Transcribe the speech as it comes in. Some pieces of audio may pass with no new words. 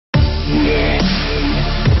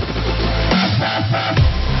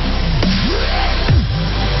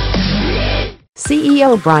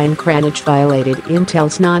CEO Brian Krzanich violated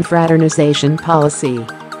Intel's non-fraternization policy.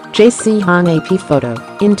 Jae C on AP photo.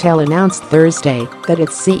 Intel announced Thursday that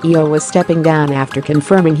its CEO was stepping down after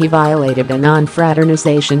confirming he violated a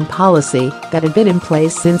non-fraternization policy that had been in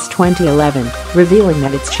place since 2011, revealing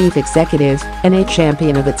that its chief executive and a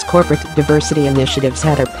champion of its corporate diversity initiatives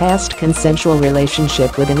had a past consensual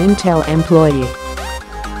relationship with an Intel employee.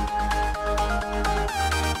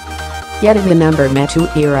 Yet in the number Me-Too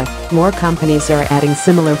era, more companies are adding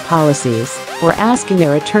similar policies or asking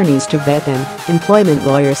their attorneys to vet them, employment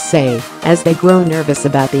lawyers say, as they grow nervous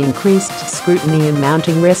about the increased scrutiny and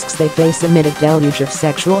mounting risks they face amid a deluge of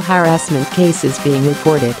sexual harassment cases being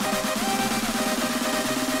reported.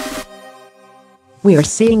 "We are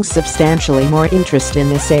seeing substantially more interest in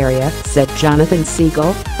this area," said Jonathan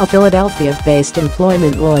Segal, a Philadelphia-based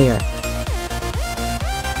employment lawyer.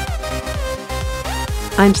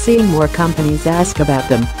 "I'm seeing more companies ask about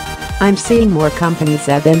them. I'm seeing more companies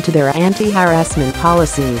add them to their anti-harassment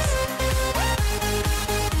policies.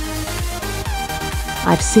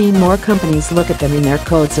 I've seen more companies look at them in their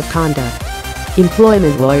codes of conduct."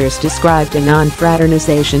 Employment lawyers described a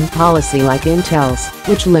non-fraternization policy like Intel's,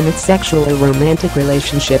 which limits sexual or romantic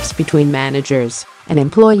relationships between managers and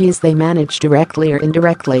employees they manage directly or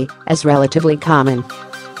indirectly, as relatively common.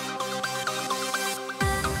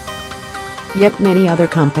 Yet many other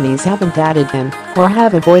companies haven't added them or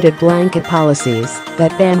have avoided blanket policies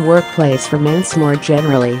that ban workplace romance more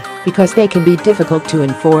generally because they can be difficult to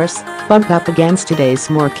enforce, bump up against today's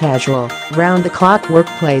more casual, round-the-clock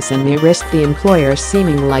workplace, and may risk the employer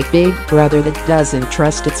seeming like Big Brother that doesn't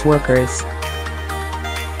trust its workers.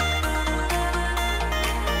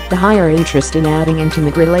 The higher interest in adding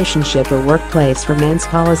intimate relationship or workplace romance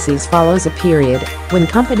policies follows a period when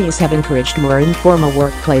companies have encouraged more informal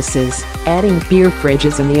workplaces, adding beer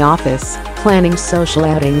fridges in the office, planning social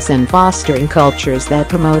outings, and fostering cultures that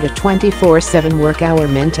promote a 24/7 work-hour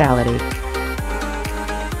mentality.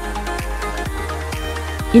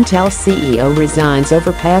 Intel CEO resigns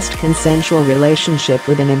over past consensual relationship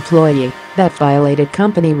with an employee that violated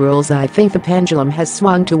company rules. "I think the pendulum has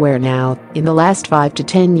swung to where now, in the last 5 to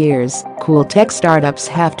 10 years, cool tech startups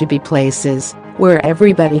have to be places where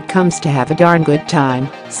everybody comes to have a darn good time,"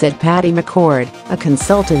 said Patty McCord, a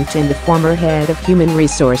consultant and the former head of human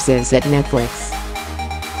resources at Netflix.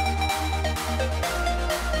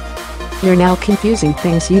 "You're now confusing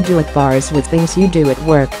things you do at bars with things you do at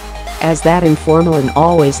work. As that informal and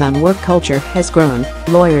always-on work culture has grown,"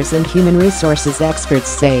 lawyers and human resources experts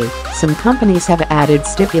say, some companies have added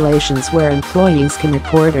stipulations where employees can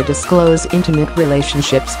report or disclose intimate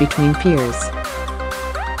relationships between peers.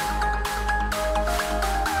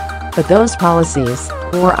 But those policies,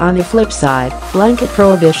 or on the flip side, blanket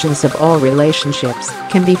prohibitions of all relationships,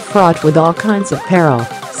 can be fraught with all kinds of peril,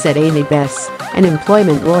 said Amy Bess, an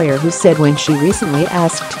employment lawyer who said when she recently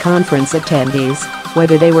asked conference attendees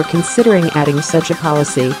whether they were considering adding such a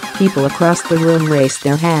policy, people across the room raised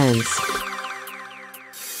their hands.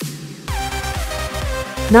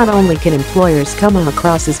 "Not only can employers come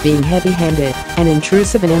across as being heavy-handed and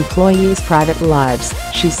intrusive in employees' private lives,"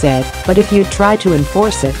 she said, "but if you try to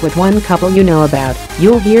enforce it with one couple you know about,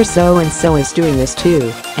 you'll hear so-and-so is doing this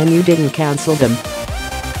too, and you didn't counsel them."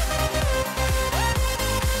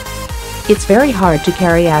 It's very hard to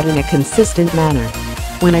carry out in a consistent manner.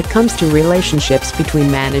 When it comes to relationships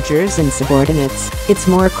between managers and subordinates, it's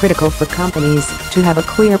more critical for companies to have a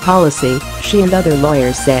clear policy, she and other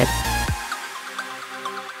lawyers said.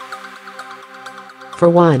 For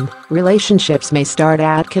one, relationships may start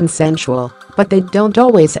out consensual, but they don't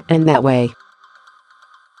always end that way.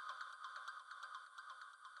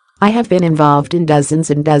 "I have been involved in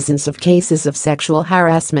dozens and dozens of cases of sexual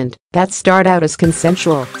harassment that start out as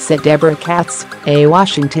consensual," said Deborah Katz, a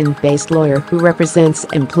Washington-based lawyer who represents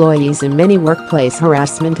employees in many workplace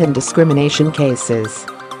harassment and discrimination cases.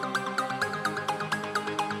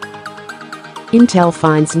 Intel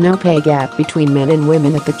finds no pay gap between men and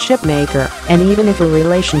women at the chip maker, and even if a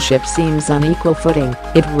relationship seems on equal footing,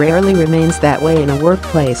 it rarely remains that way in a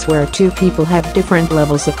workplace where two people have different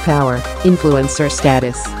levels of power, influence, or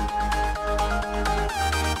status.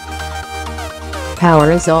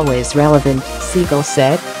 "Power is always relevant," Segal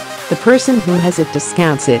said. "The person who has it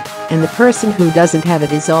discounts it, and the person who doesn't have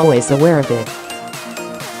it is always aware of it."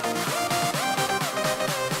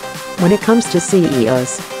 When it comes to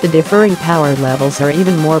CEOs, the differing power levels are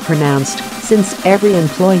even more pronounced, since every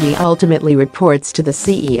employee ultimately reports to the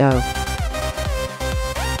CEO.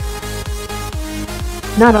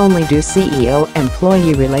 Not only do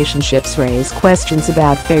CEO-employee relationships raise questions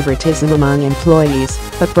about favoritism among employees,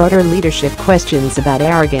 but broader leadership questions about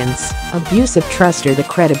arrogance, abuse of trust, or the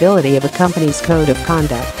credibility of a company's code of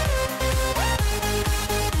conduct.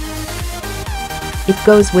 It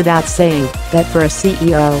goes without saying that for a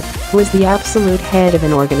CEO, who is the absolute head of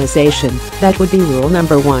an organization, that would be rule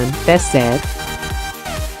number one, Bess said.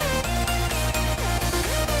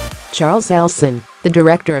 Charles Elson, the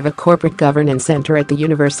director of a corporate governance center at the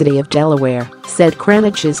University of Delaware, said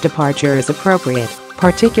Krzanich's departure is appropriate,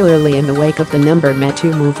 particularly in the wake of the Me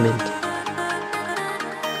Too movement.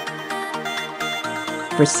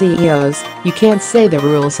 For CEOs, you can't say the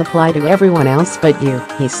rules apply to everyone else but you,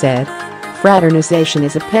 he said. Fraternization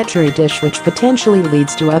is a petri dish which potentially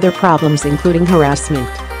leads to other problems including harassment.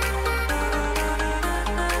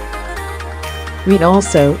 Read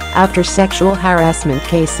also, after sexual harassment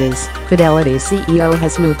cases, Fidelity's CEO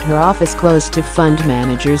has moved her office close to fund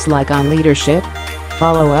managers like On Leadership.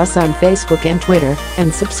 Follow us on Facebook and Twitter,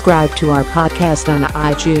 and subscribe to our podcast on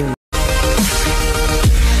iTunes.